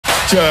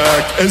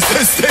Check. Is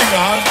this thing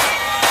on?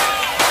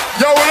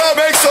 Yo, will I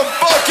make some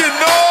fucking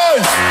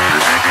noise?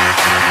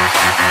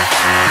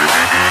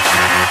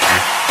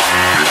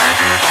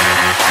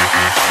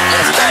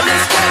 Let's go,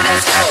 let's go,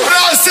 let's go. When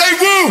I say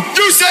woo,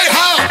 you say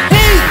how.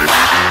 Woo,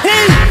 woo,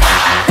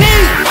 woo,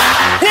 woo,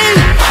 woo,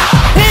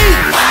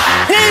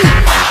 woo,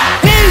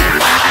 woo,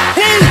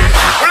 woo.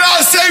 When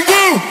I say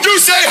woo, you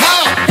say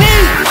how.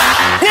 Woo,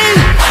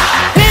 woo,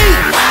 woo,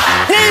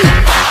 woo, woo,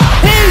 woo,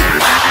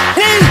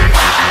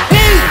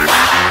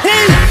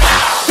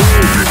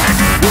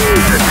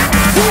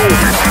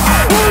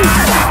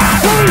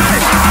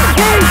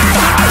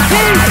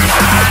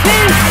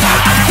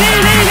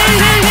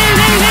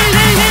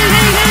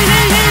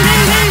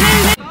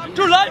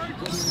 True life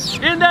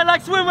in there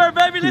like swimwear,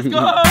 baby. Let's go.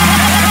 Are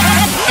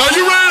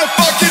you ready to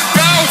fucking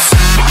bounce?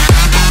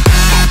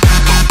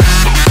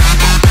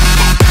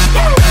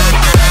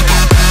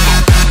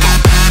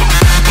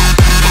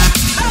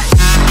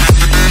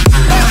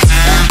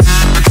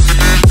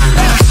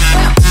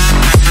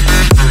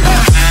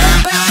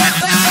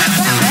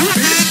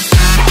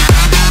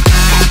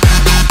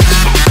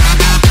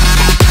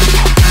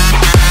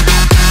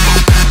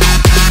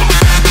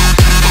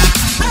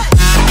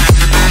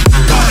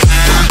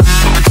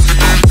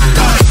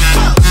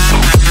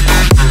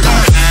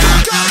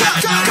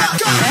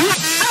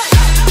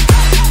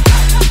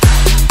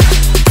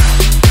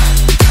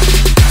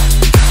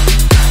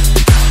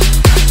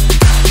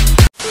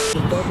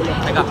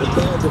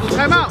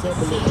 Time out.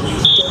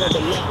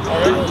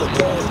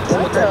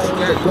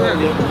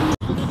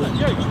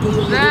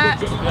 That.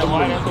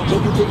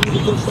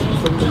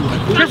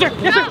 Yes, sir.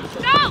 Yes, sir.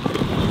 No.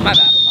 My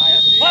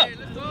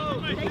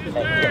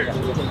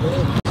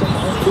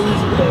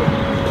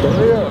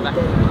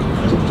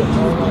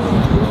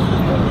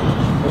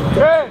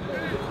bad.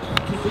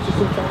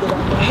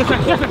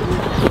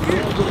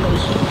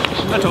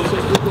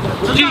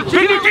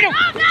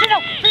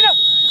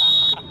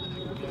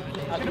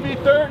 Gonna be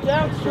third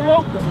down,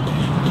 Swffl.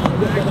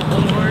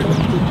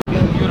 You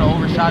would have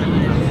overshot it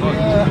with your foot.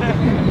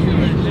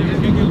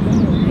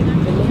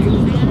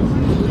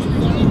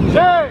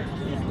 Hey!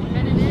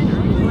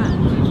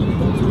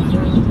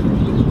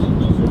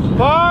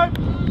 5.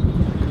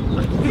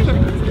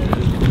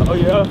 Oh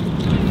yeah.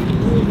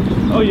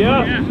 Oh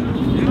yeah.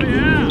 Oh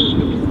yeah.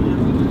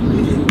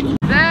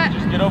 That.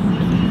 Just get over.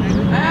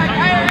 Hey,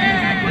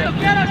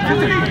 get up,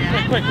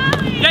 quick.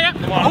 Yeah.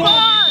 Come on.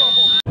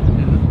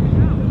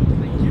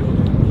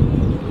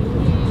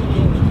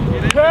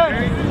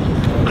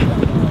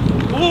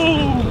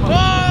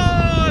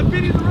 Oh,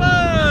 Benny the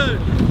run!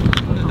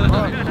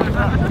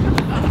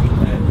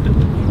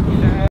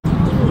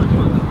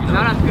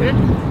 Now that's good.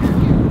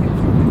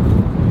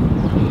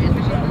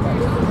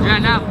 Yeah,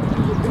 now.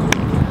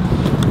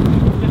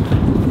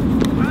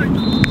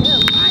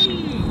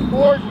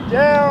 4th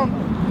down.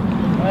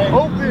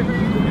 Open.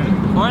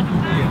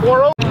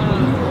 4 open.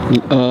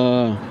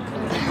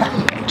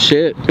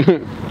 Shit.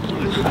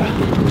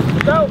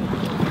 Go.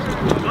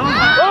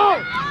 Oh!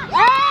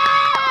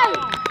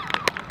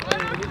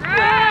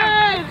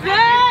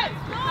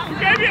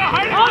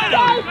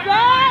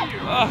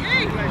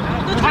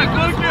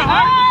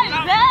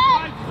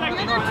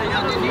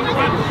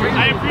 I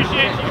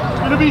appreciate you.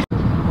 Gonna be.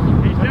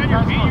 Hey, stand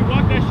your feet. You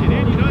walk that shit in.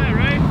 You know that,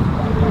 right?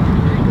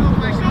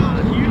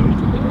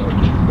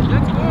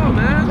 Let's go,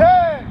 man.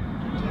 Hey!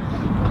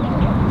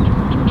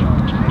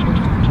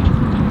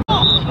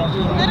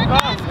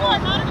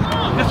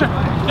 Yes, sir.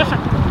 Yes, sir.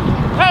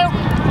 Hey.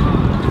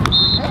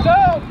 Let's go!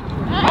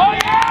 Oh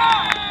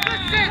yeah!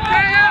 Good shit,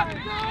 Trey.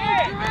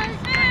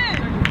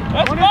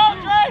 Let's go,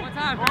 Trey. What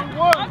time?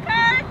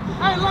 Okay.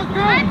 Hey, look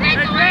good. Hey,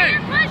 Trey.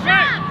 Push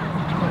up.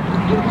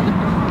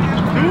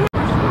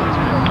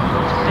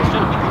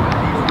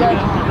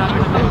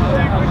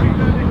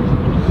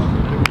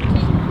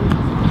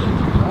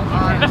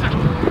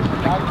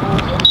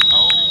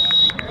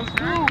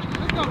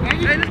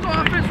 Hey, let's go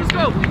offense, let's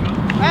go.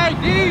 Hey,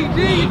 D.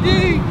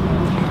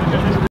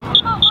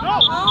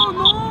 Oh,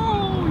 no.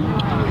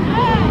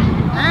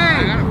 Hey.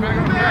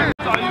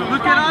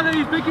 Look at all of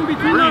these picking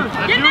between us.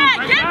 Get that.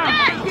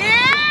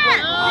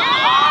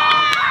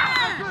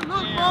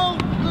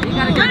 You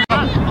gotta get it.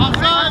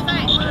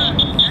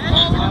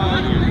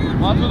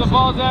 Watch where the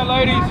ball's at,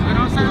 ladies.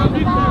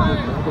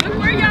 Look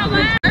where y'all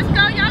at. Let's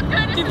go, y'all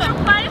good. It's a new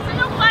play, it's a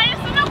new play,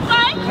 it's a new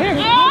play.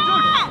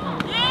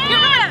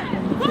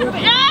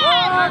 Yeah!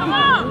 Come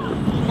on!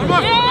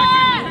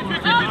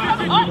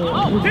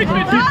 Teach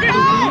me.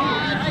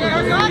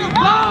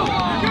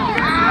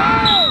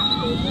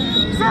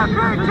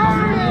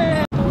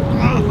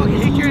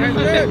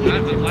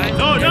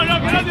 No, get on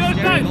the other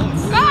side.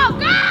 Go!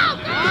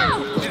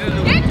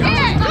 Get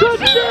there! Good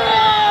shit!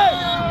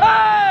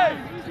 Hey!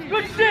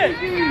 Good shit!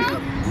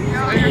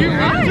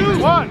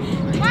 2, 1.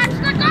 Watch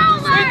the goal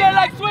line! In there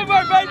like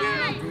swimwear, baby!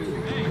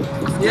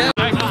 Yeah.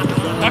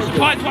 Watch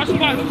the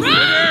spot.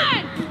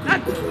 Run!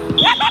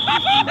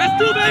 That's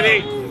 2, baby!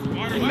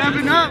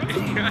 11 up. Let's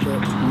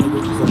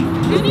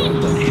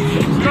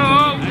go.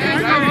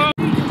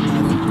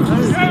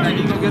 Hey,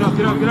 you gonna get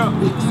up. Get up.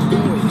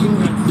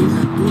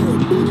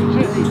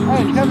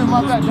 Hey, Kevin,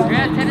 my bad.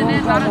 Grant 10 and in,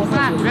 out of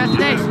slack. Grant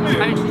stay.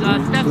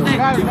 Steph stay.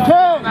 Back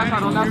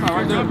side,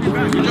 right there.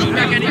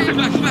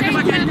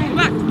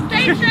 Back,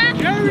 Stay, Steph.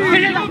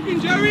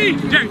 Jerry!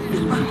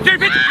 Jerry,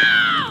 pitch!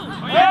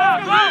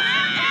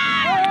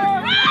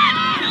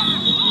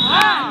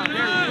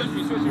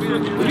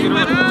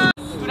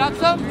 Scoot out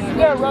some.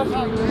 Yeah, Russ.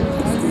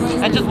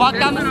 And just walk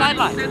down the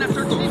sideline. Yes,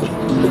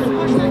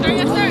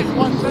 sir.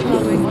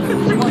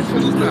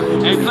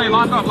 Hey, Clay,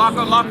 lock up.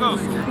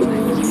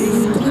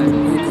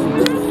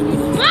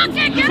 Look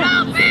it, get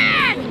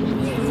open!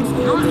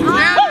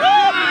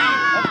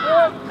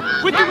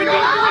 With you.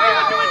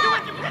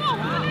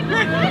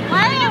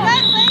 Why are you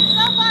guys playing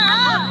so far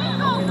out?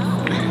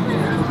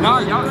 No,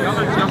 y'all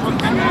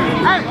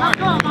Hey, let's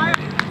go, Maya.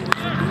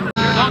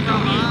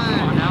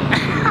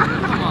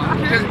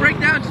 Just break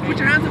down, just put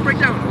your hands and break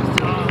down.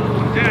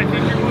 Yeah, I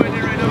think you're going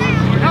there right now.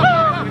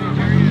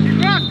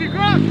 Keep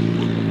cross.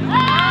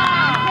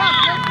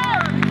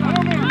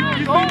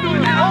 He's been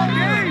doing it all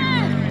game.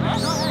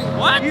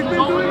 What? He's been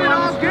doing it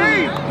all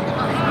game.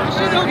 This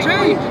shit don't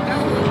change.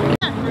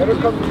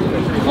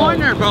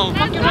 Corner, bro.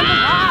 Fucking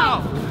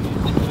wow.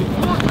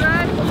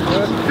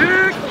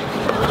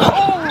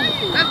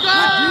 Let's go!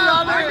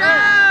 Run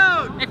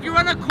down! If you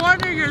run a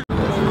corner, you're...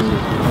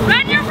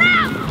 Run your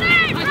route,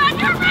 Steve! Run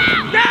your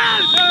route!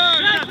 Down!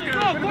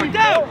 Let's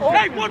go!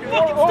 Hey, one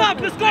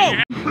fucking stop!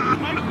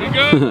 Let's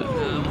go!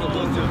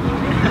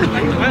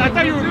 I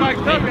thought you were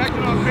mic'd up. You're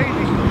acting all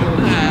crazy.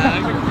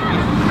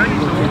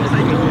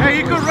 Hey,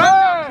 he could run.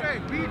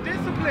 Be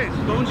disciplined.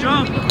 Don't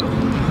jump.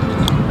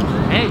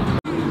 Hey.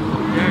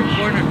 There,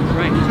 corner,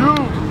 right. 2.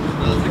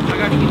 I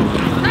got you.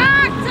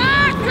 Tuck!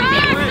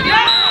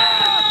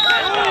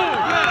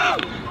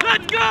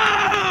 Let's go!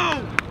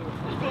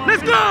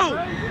 Let's go!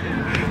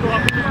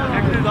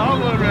 Actually, the whole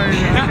one right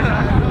here.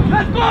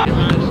 Let's go!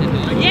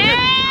 Yeah!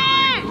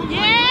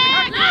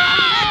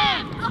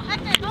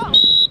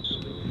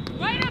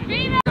 Way to be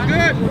there!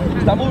 Good.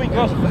 Stop moving,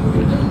 girls.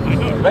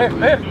 Right!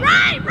 Way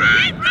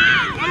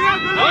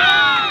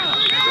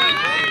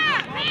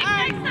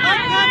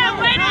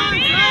to be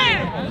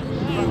there!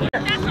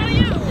 That's on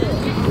you!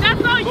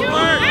 That's on you!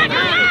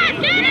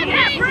 Get it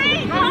there,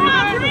 Bree! Come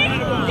on, Bree!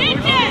 Get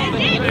it!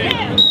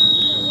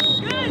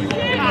 Good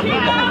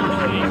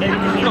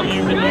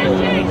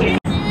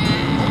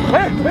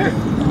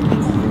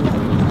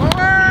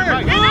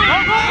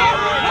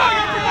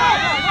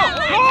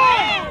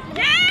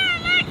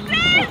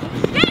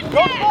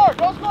shit,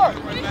 Go score.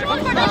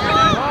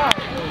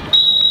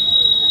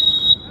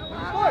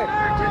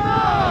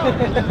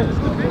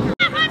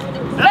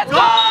 Let's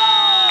go!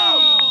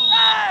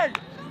 Hey!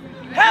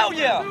 Hell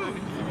yeah!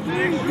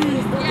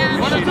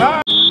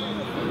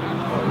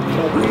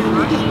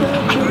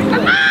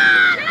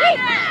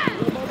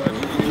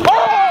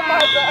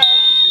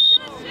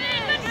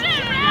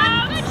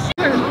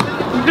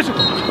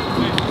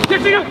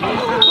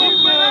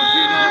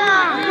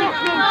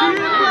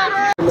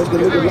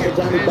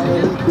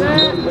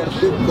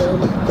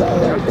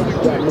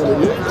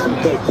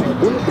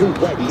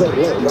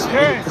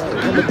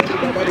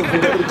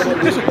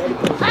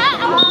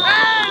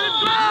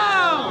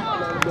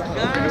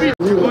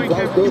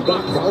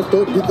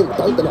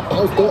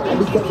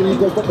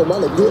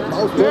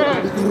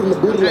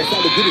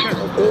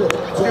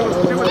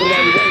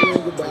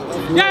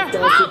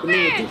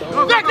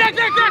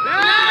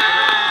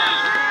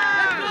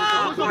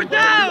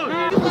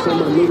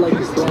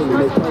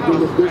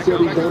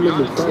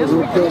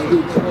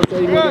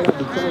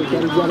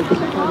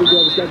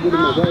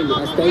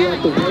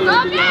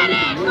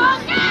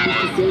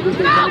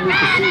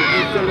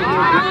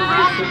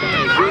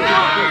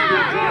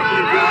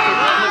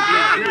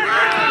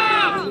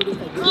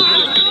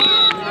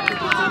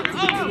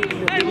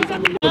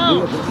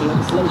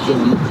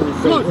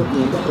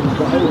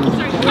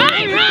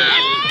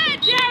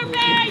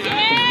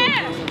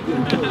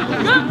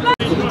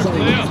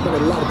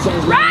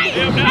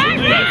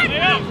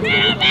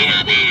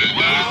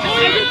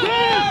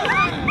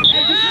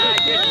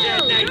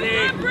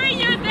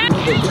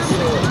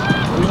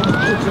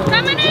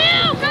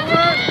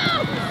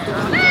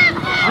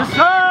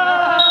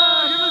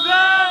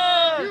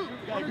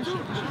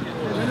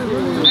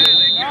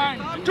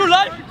 True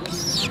life!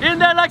 In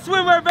there like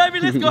swimwear, baby,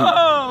 let's go!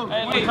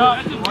 Find the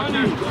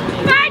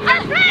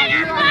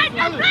player! Find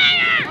the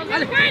player!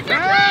 Where's the player?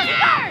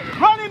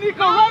 Run it,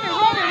 Nico, run it!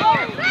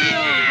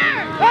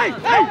 Hey!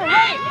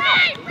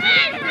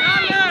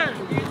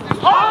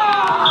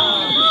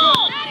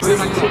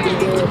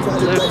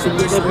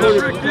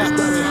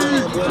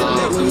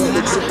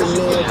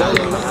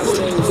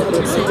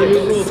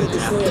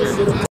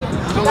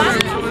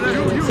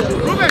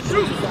 Ruben,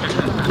 shoot!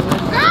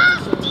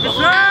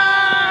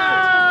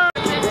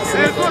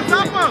 Hey, go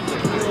stop him!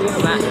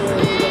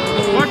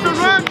 Watch the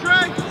run,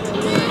 Trey!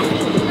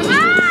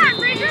 Come on!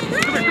 Bring your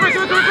player!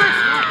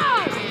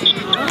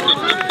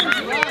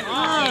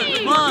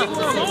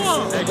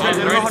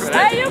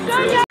 Hey, you go,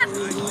 yeah!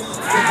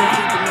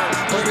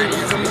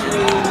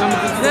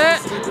 Sit.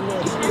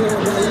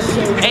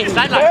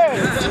 Right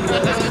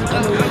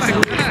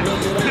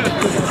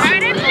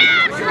and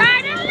left!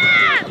 Right and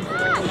left!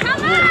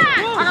 Come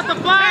on! I got the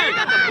flag! I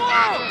got the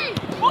ball!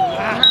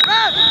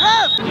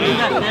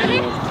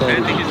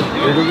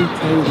 Literally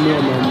told me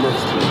on my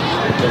mustard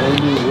that I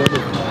knew what it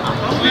was.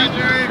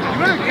 You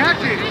better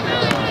catch it!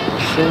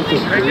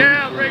 Break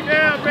down, break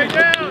down, break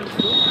down!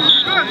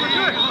 Good, we're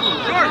good!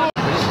 Short!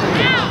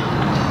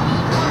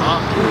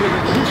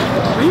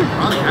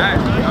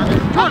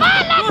 Come on,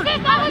 Lexus!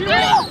 That was you!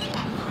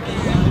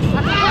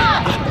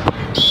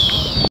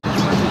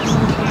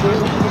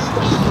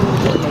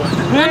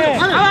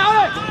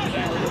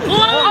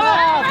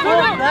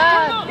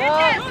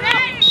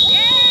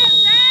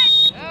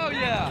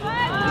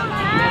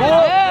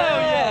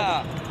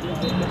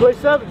 Play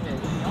 7.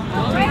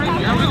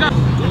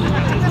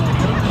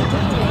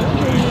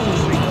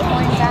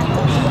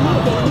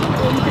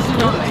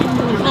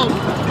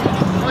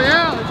 Oh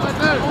yeah, it's right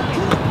there.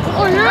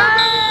 Oh yeah!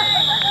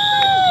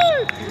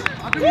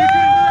 How come you couldn't do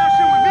that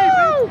shit with me,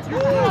 man?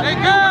 Hey,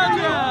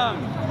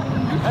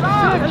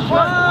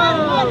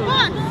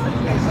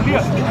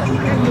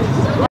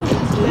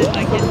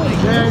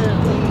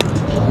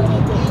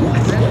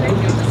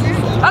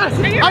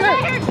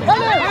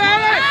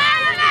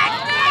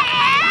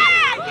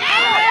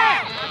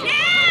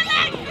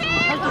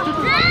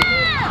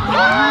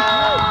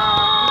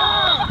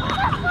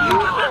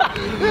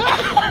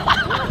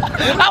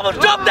 I will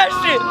jump that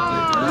shit!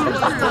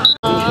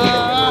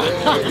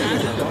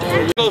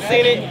 Go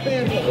see it.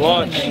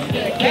 Watch.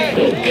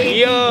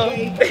 Yo.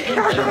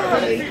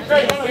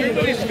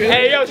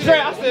 Hey, yo, Trey,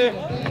 I said.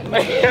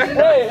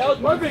 Hey, that was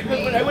perfect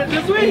because when I went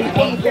this way, it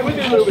came with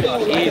me a little bit.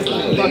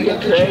 Easy.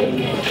 Fucking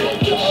Trey.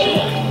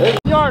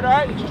 Yard, all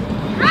right?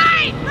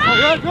 Right!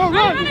 Right! Go,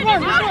 run!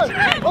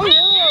 Oh,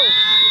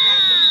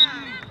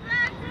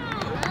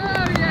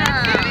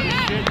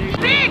 yeah!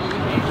 Big!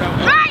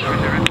 Right!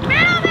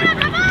 Middle,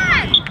 come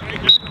on!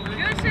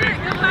 Good shit.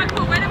 Good luck.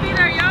 Way to be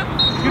there, yo.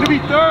 It's gonna be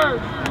third.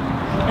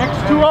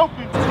 X2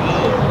 open.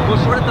 Go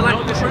short at the line.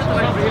 Go short at the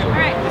line. All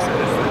right.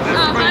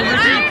 Oh, my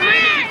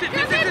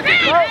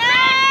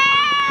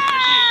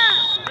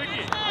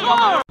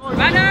God.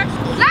 Runner.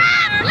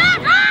 Left!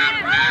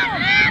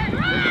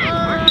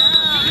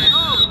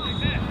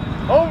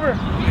 Over.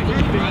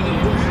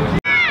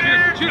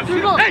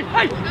 Hey!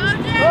 Hey!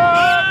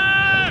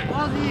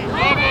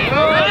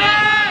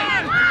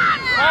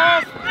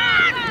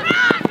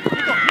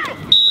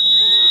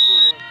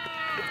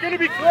 It's gonna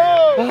be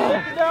close.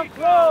 Take it down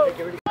close.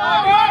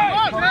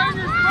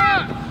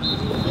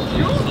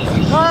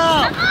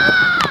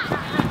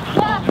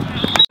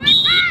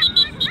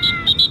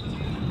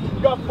 You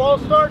got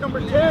false start number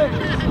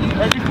 10.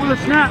 Right before the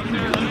snap. Stop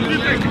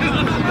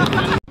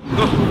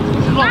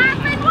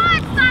it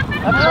once! Stop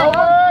it That's once!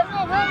 over.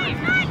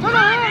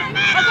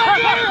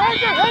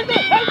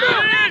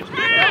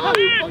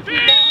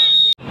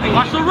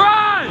 Watch the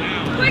run!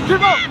 Quick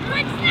snap!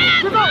 Quick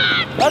snap! Come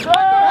on! That's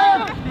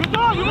right. Good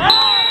dog.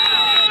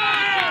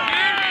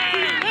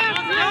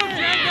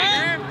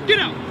 Get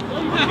out!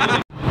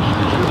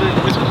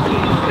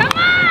 Come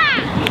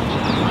on!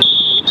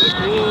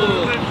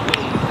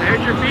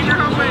 There's your finger,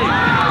 homie.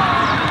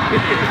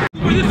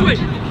 Go this way.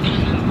 No.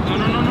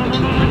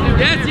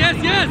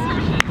 Yes.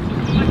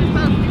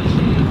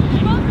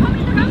 Come on!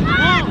 Come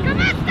on!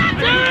 Stop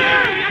it!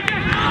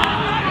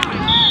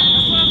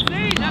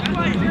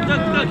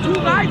 That's why the two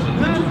lights, the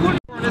two corners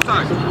on this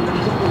side.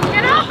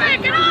 Get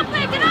open! Get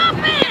open! Get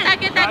open!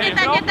 Get that!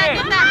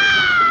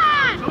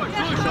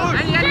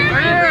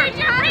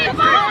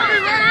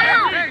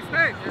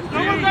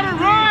 Someone gotta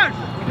run!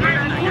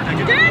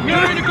 You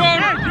need to go. You can go.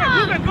 No.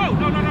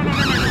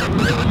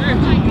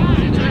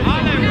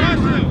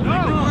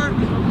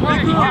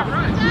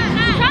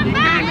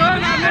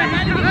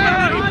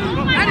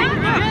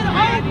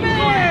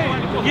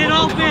 Get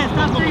open,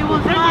 stop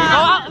 3-1-5. Go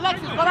out,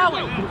 Alexis, go that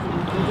way. You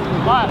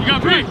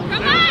got three.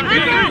 Come on!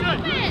 Get open!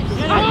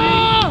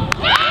 Oh!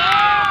 Yeah!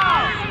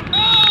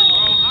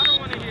 I don't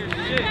want to hear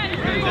shit.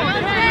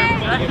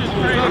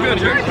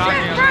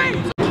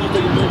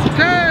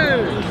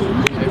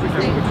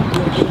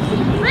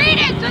 Read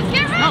it! Just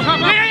get ready!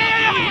 Come on!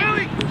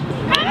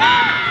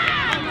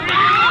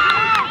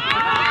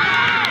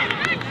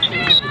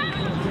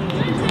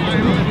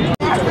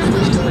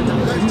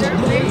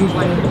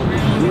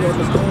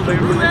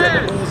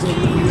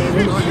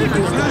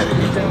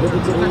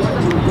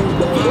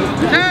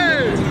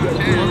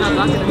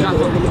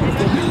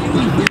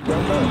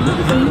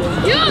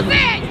 Use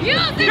it!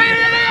 Use it!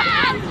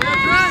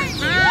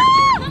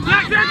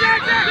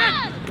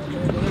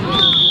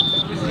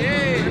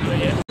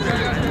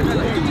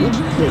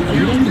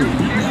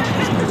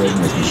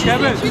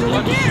 Kevin!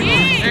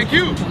 Thank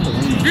you!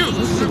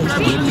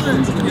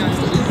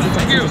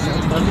 Thank you!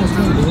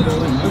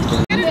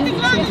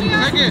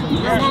 Take it!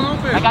 We're all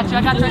open! I got you.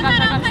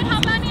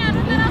 Hop on in!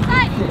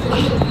 Outside!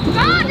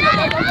 Go,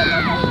 Daddy!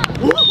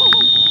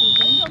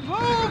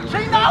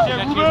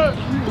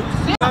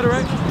 Got it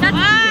right? That's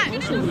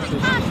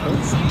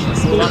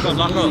Lock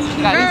up. Hey,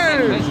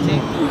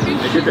 Hey,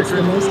 get the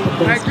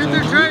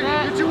tray.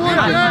 Get you one,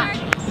 Dad.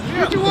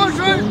 What you want,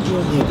 Trey?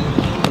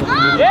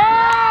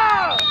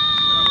 Yeah!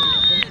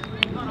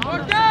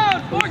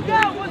 Fourth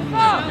down, what's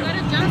up? Let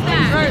it jump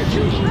that.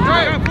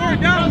 Trey, fourth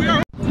down, we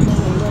are.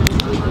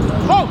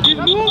 Oh, he's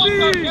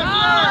moving!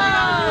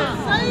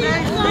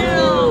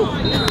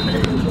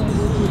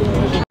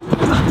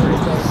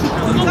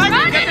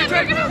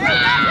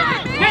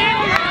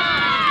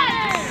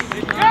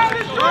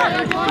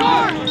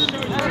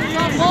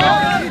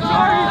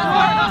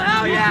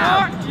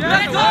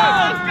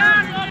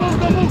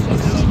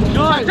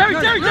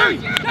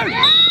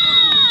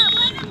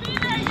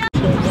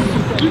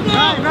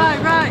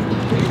 Right.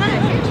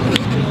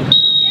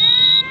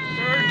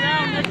 Third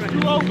down, next 2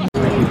 over.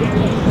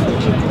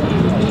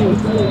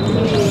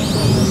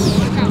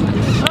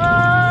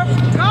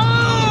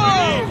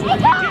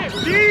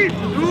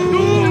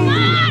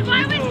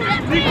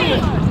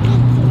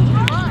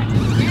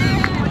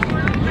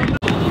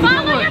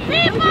 Follow your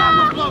people!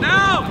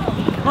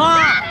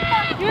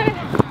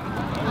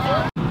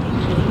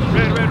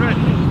 Red.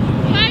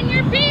 Find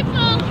your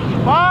people!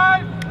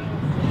 5.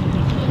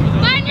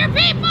 Find your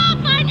people!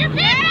 Find your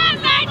people!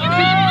 Find your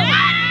people!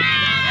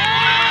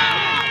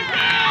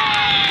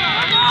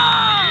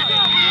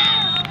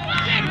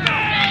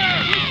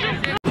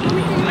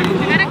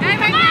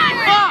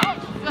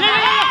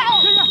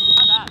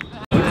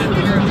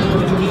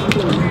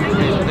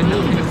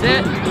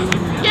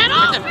 Get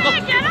off it!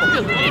 Get off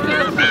it! Get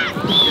off it!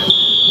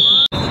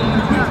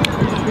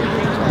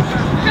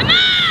 Come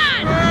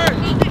on!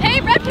 Hey,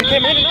 rep your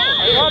Came in and out.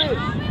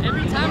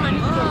 Every time I need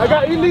to I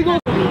got illegal.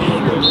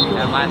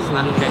 that last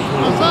snap, okay.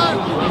 Come on!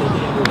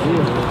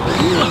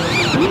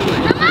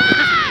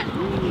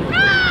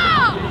 Go!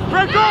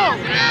 Red, go!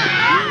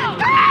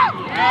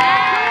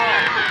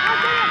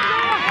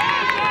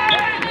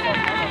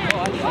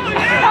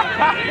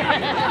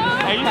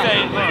 Hey, you say,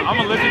 look, I'm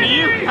gonna listen to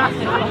you. You got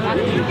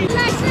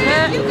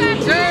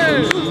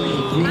this!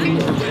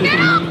 Get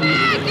off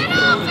it! Get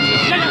off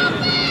it! Get off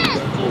it!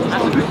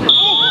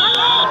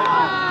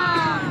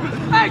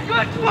 Hey,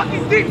 good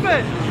fucking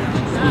defense!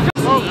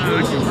 It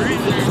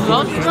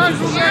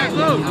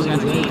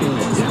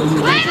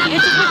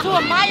just went to a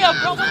Maya,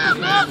 bro. What the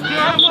fuck?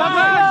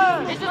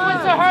 It just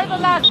went to her the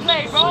last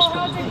play, bro.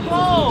 How's it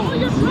go?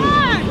 You're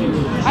fine!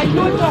 I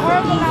threw it to her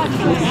the last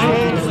play.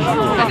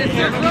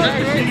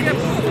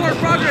 Forward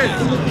progress.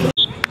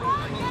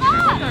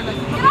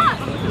 Get up!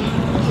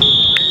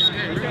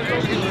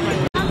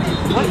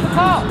 What's the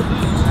call?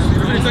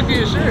 Everybody tuck in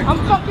your shirt. I'm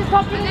fucking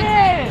tucking it in.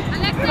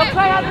 The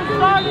play hasn't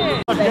started.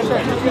 Yes, sir.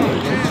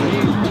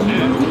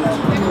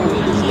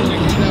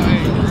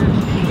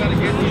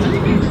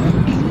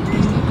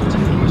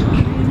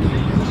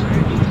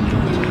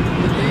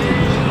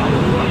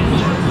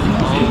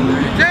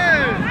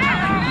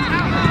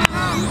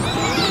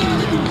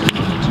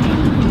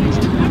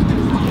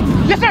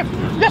 Yes, sir.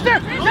 Yes, sir.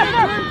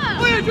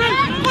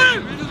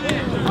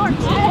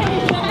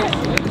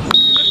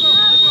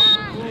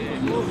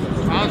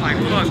 I was like,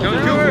 fuck,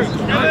 don't do it.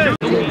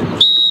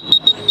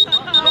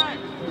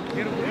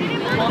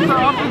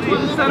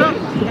 Set up.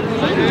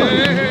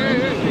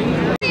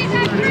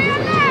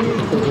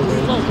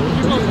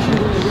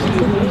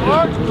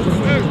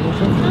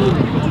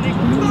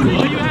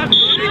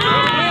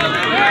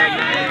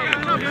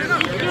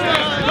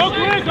 Go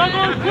quick. Go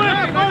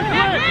quick.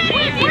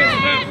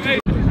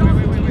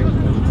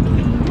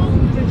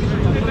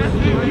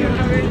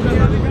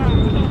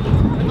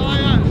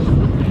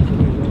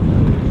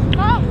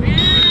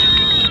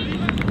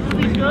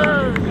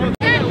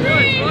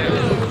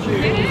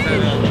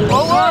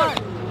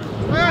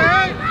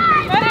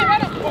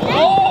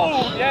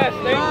 Oh, yes,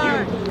 thank you.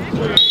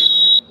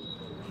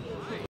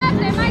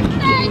 They might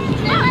stay!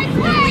 They might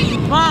stay!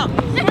 Mom.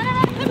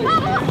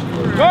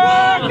 Go.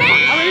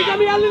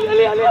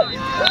 Ali.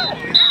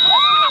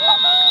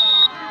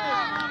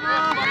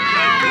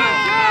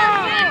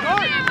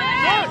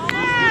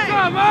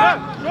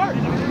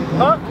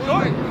 Huh?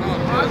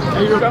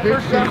 Hey, you got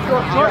first down,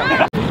 short.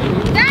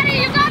 Daddy,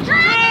 you got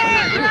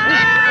Travis!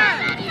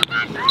 Daddy, you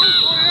got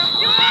Travis!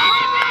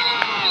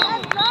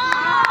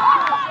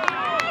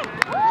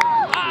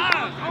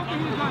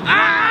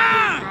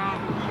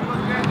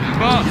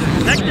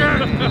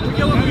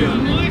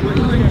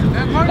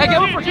 Hey, get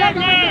one for check.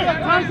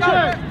 Time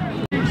check.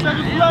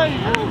 Second play.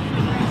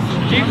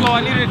 G-Flow, I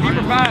needed a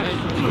deeper pass.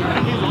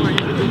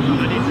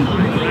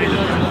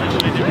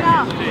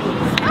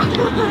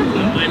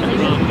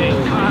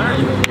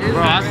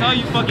 Bro, I saw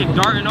you fucking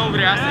darting over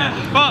there. I said,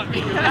 fuck.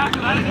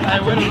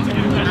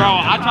 Bro,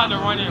 I tried to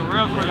run in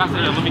real quick. I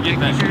said, yo, let me get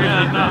that.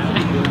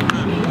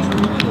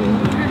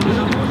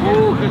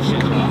 Ooh, good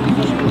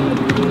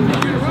shit.